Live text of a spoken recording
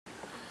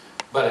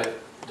But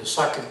the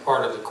second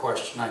part of the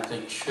question, I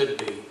think, should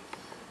be,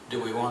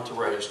 do we want the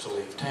Rays to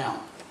leave town?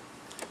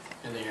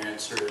 And the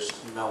answer is,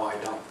 no, I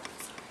don't.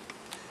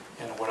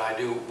 And would I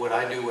do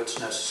what's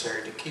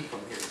necessary to keep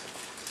them here?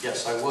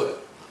 Yes, I would.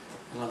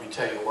 And let me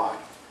tell you why.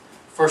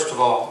 First of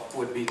all,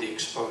 would be the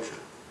exposure.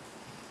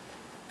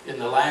 In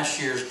the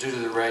last years, due to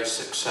the Rays'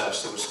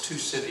 success, there was 2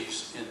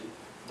 cities in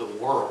the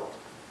world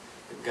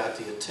that got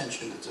the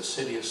attention that the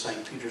city of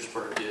St.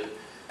 Petersburg did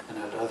and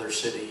that other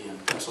city in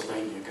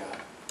Pennsylvania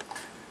got.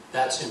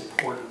 That's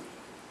important.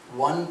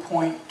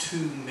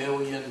 1.2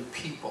 million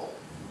people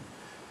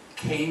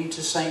came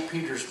to St.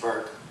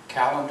 Petersburg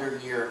calendar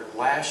year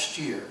last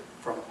year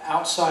from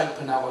outside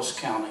Pinellas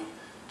County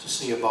to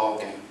see a ball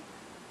game.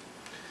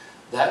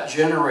 That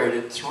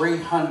generated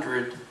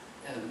 $300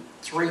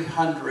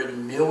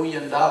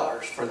 million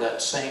for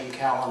that same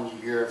calendar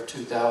year of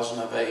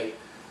 2008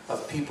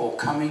 of people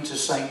coming to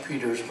St.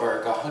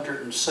 Petersburg,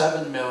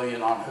 107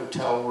 million on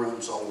hotel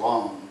rooms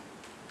alone.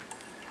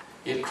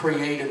 It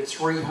created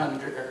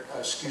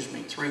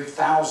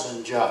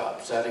 3,000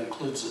 jobs. That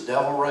includes the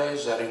Devil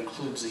Rays, that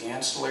includes the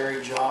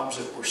ancillary jobs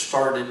that were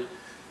started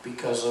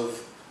because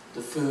of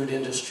the food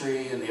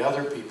industry and the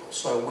other people.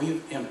 So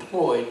we've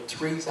employed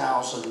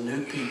 3,000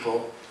 new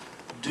people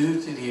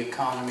due to the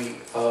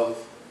economy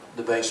of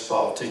the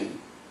baseball team.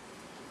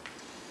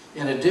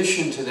 In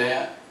addition to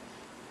that,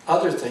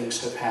 other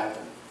things have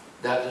happened.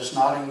 That does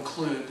not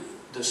include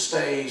the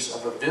stays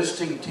of a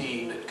visiting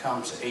team that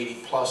comes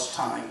 80+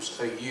 times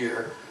a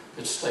year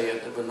that stay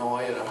at the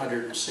Vinoy at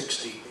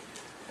 $160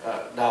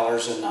 a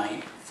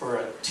night for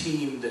a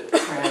team that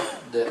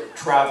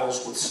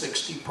travels with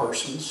 60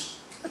 persons.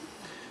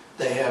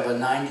 They have a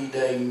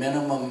 90-day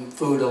minimum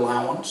food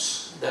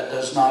allowance. That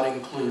does not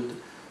include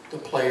the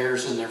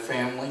players and their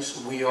families.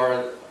 We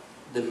are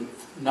the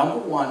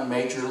 #1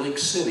 major league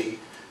city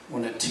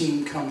when a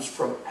team comes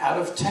from out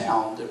of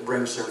town that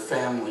brings their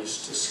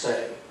families to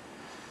stay.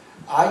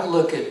 I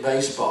look at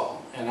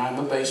baseball, and I'm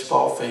a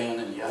baseball fan,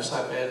 and yes,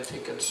 I've had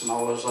tickets and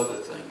all those other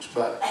things,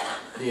 but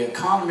the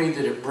economy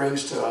that it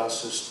brings to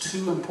us is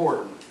too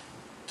important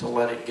to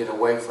let it get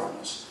away from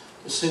us.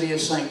 The city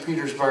of St.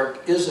 Petersburg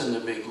is in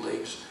the big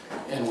leagues,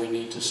 and we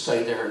need to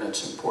stay there, and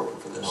it's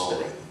important for this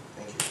city.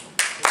 Thank you.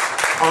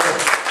 All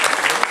right.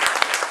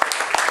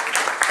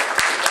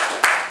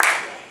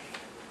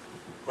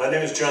 My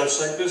name is John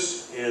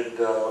Cypress, and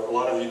a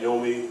lot of you know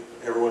me.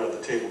 Everyone at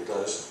the table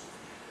does.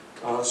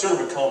 Sort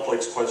of a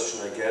complex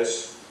question, I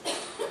guess.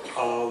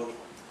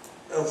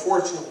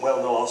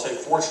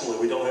 Fortunately,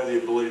 we don't have the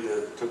ability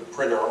to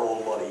print our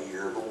own money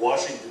here, but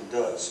Washington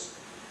does.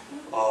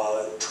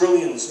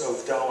 Trillions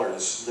of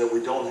dollars that we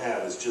don't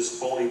have is just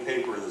phony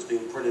paper that's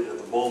being printed at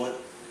the moment,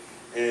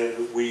 and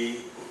it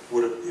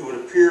would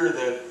appear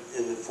that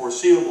in the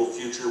foreseeable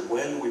future,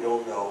 when we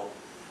don't know,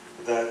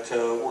 that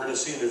we're going to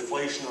see an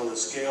inflation on a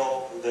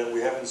scale that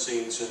we haven't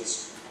seen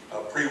since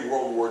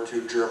pre-World War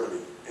II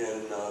Germany,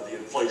 and the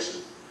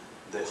inflation,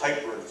 the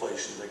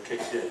hyperinflation that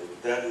kicked in.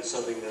 That is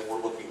something that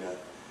we're looking at.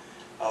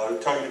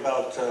 Talking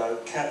about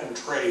cap and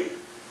trade.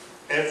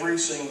 Every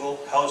single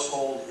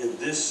household in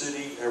this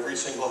city, every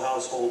single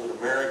household in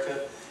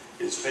America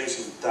is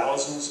facing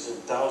thousands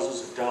and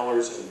thousands of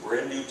dollars in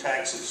brand new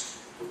taxes.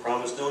 We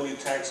promised no new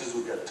taxes.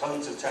 We've got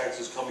tons of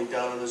taxes coming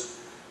down on us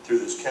through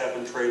this cap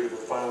and trade that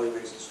finally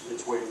makes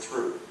its way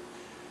through.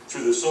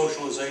 Through the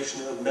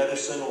socialization of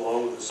medicine,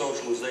 along with the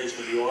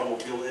socialization of the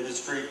automobile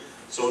industry,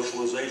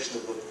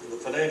 socialization of the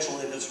financial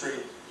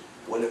industry,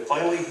 when it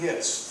finally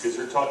hits, because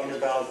they're talking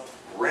about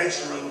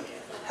rationing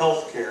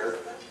health care,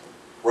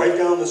 right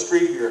down the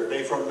street here at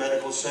Bayfront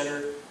Medical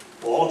Center,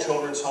 all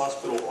Children's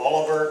Hospital,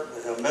 all of our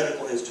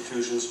medical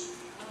institutions,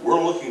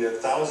 we're looking at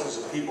thousands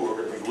of people who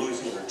are going to be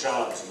losing their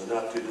jobs in the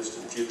not too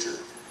distant future.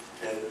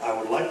 And I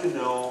would like to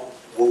know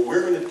what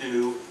we're going to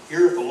do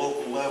here at the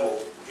local level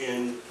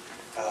in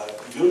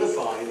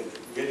unifying and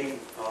getting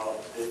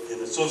in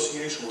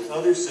association with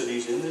other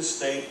cities in this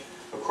state,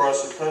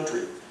 across the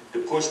country, to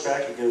push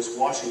back against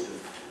Washington,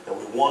 that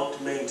we want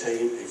to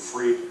maintain a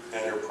free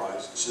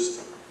enterprise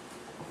system.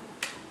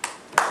 Is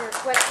there a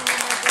question in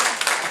there?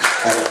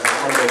 I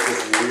want to make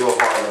this real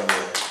hard on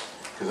you,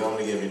 because I'm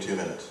going to give you 2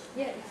 minutes.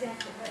 Yeah,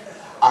 exactly.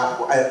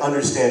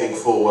 Understanding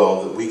full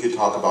well that we could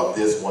talk about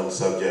this one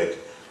subject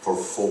for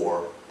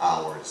 4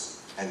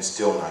 hours and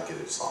still not get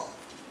it solved.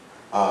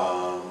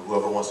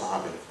 Whoever wants to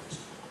hop in first.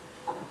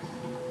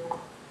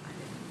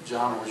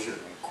 John, was your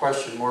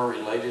question more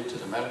related to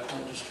the medical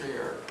industry,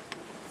 or?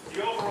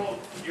 The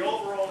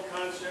overall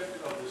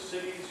concept of the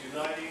cities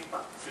uniting,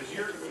 because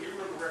you were the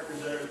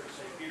representative for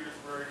St.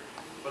 Petersburg,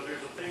 but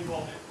there's a thing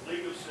called the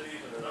League of Cities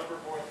and a number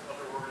of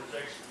other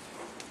organizations.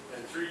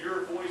 And through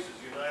your voices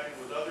uniting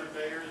with other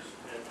mayors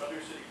and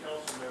other city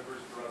council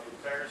members throughout the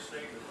entire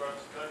state and across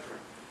the country.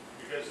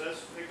 Because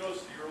it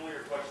goes to your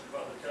earlier question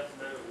about the 10th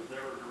Amendment was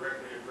never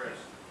directly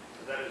addressed.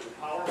 And that is the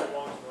power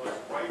belongs to us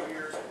right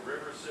here in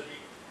River City,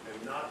 and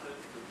not the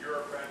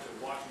bureaucrats in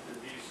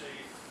Washington, D.C.,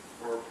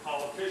 or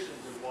politicians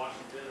in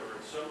Washington or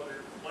in some other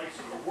place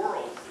in the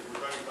world, because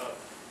we're talking about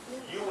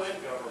UN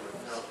government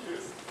now too.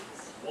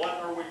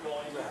 What are we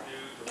going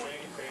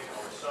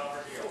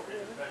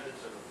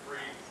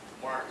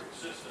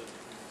system.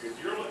 If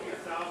you're looking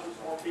at thousands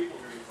more people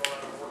who are being thrown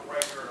out of work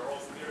right here in our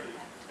own community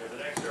in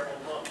the next several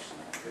months,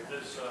 if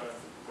this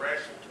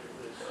rationing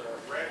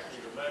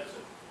of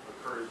medicine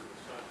occurs in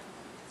this country.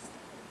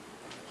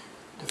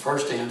 The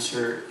first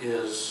answer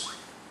is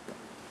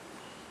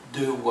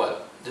do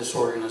what this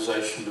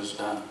organization has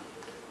done.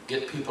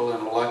 Get people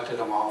in elected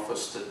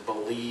office that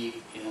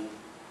believe in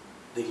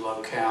the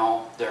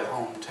locale, their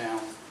hometown.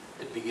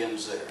 It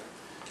begins there.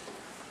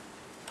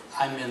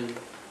 I'm in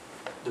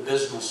the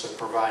business of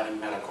providing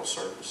medical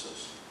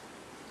services.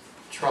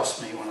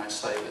 Trust me when I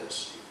say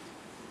this.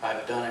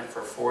 I've done it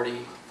for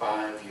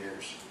 45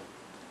 years.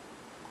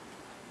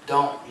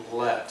 Don't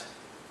let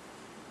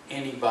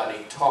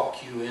anybody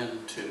talk you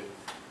into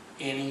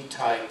any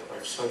type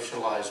of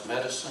socialized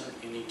medicine,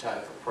 any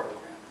type of program.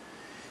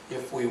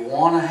 If we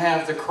want to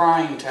have the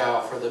crying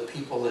towel for the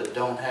people that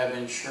don't have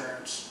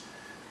insurance,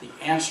 the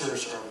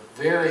answers are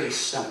very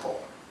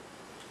simple.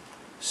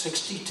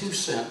 62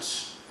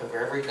 cents of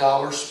every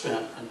dollar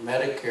spent on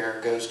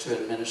Medicare goes to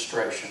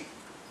administration.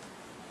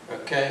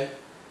 Okay?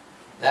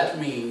 That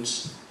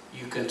means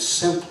you can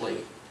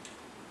simply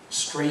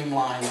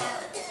streamline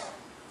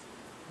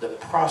the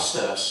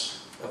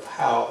process of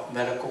how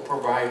medical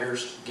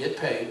providers get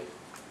paid,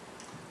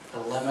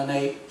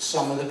 eliminate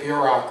some of the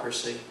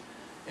bureaucracy,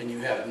 and you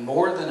have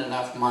more than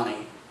enough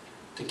money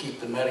to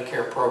keep the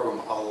Medicare program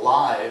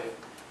alive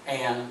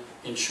and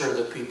insure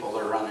the people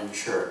that are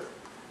uninsured.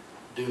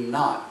 Do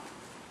not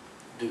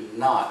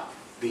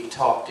be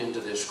talked into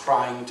this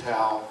crying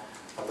towel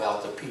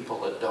about the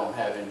people that don't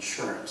have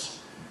insurance.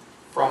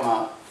 From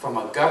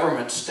a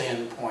government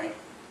standpoint,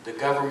 the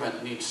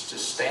government needs to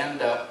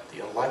stand up, the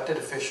elected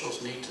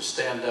officials need to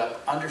stand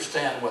up,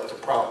 understand what the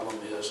problem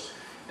is,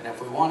 and if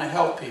we want to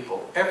help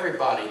people,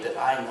 everybody that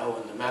I know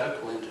in the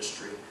medical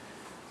industry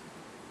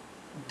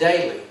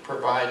daily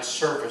provides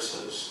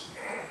services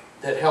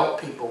that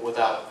help people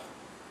without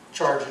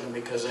charging them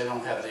because they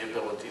don't have the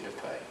ability to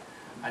pay.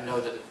 I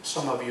know that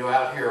some of you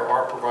out here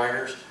are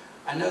providers.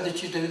 I know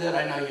that you do that.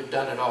 I know you've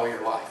done it all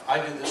your life.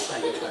 I do the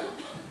same thing.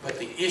 But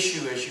the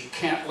issue is you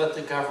can't let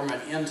the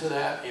government into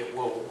that. It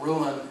will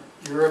ruin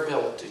your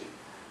ability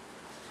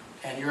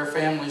and your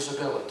family's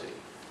ability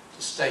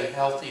to stay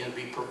healthy and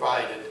be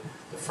provided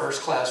the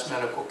first-class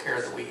medical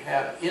care that we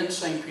have in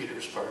St.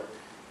 Petersburg,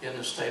 in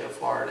the state of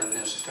Florida, in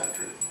this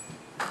country.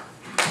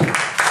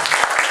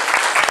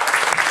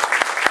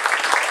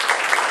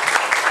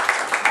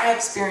 My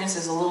experience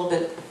is a little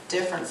bit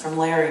different from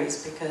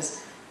Larry's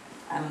because,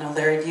 I don't know,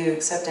 Larry, do you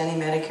accept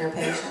any Medicare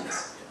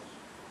patients?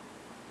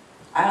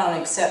 I don't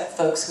accept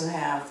folks who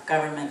have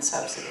government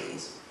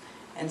subsidies.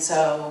 And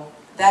so,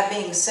 that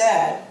being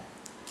said,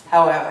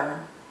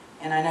 however,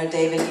 and I know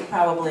David, you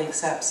probably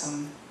accept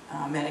some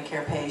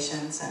Medicare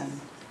patients,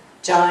 and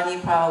John, you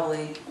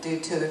probably do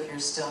too if you're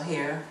still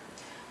here.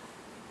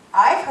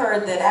 I've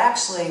heard that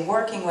actually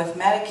working with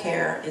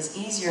Medicare is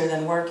easier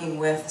than working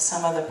with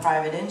some of the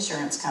private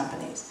insurance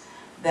companies.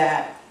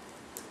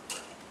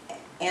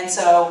 And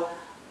so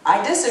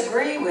I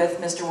disagree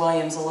with Mr.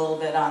 Williams a little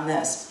bit on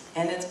this.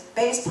 And it's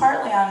based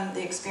partly on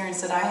the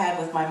experience that I had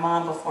with my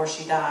mom before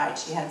she died.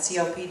 She had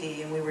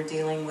COPD and we were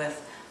dealing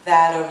with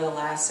that over the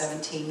last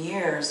 17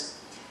 years.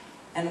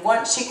 And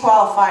once she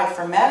qualified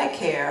for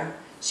Medicare,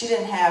 she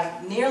didn't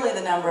have nearly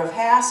the number of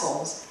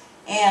hassles,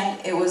 and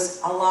it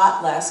was a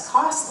lot less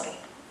costly.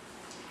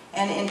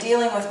 And in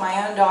dealing with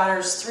my own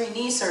daughter's 3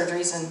 knee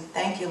surgeries, and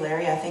thank you,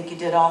 Larry, I think you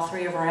did all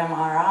 3 of her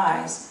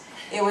MRIs,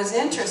 it was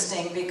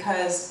interesting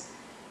because,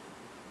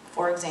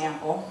 for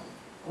example,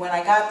 when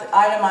I got the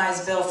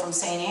itemized bill from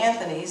St.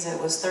 Anthony's,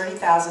 it was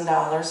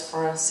 $30,000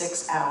 for a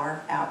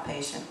 6-hour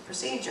outpatient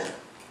procedure.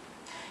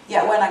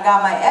 Yet when I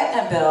got my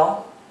Aetna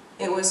bill,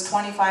 it was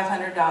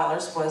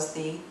 $2,500 was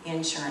the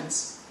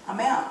insurance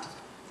amount.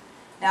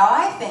 Now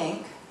I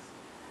think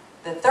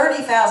that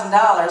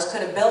 $30,000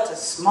 could have built a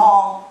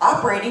small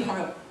operating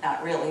room.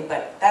 Not really,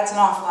 but that's an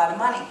awful lot of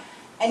money.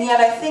 And yet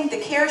I think the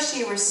care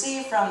she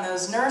received from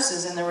those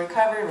nurses in the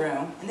recovery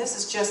room, and this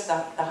is just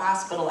the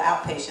hospital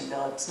outpatient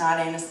bill, it's not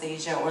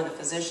anesthesia or the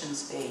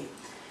physician's fee,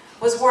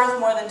 was worth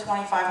more than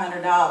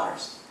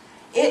 $2,500.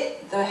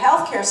 The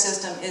healthcare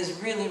system is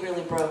really,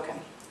 really broken.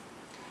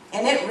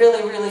 And it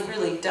really, really,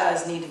 really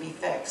does need to be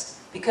fixed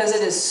because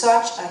it is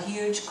such a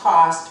huge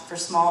cost for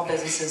small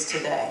businesses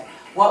today.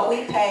 What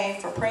we pay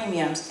for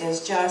premiums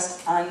is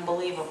just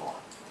unbelievable.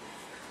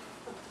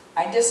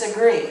 I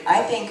disagree.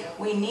 I think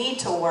we need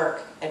to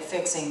work at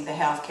fixing the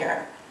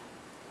healthcare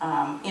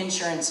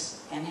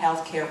insurance and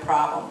healthcare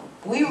problem.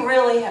 We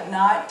really have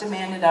not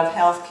demanded of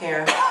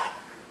healthcare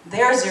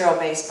their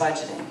zero-based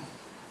budgeting.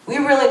 We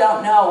really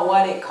don't know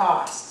what it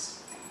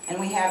costs. And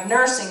we have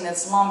nursing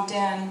that's lumped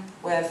in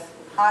with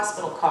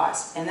hospital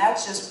costs, and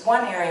that's just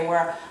one area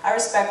where I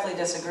respectfully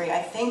disagree.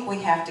 I think we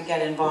have to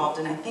get involved,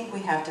 and I think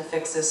we have to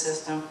fix this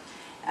system.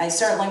 I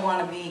certainly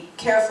want to be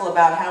careful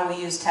about how we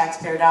use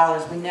taxpayer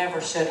dollars. We never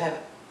should have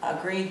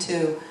agreed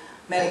to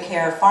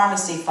Medicare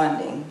pharmacy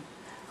funding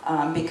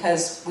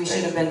because we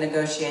should have been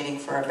negotiating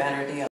for a better deal.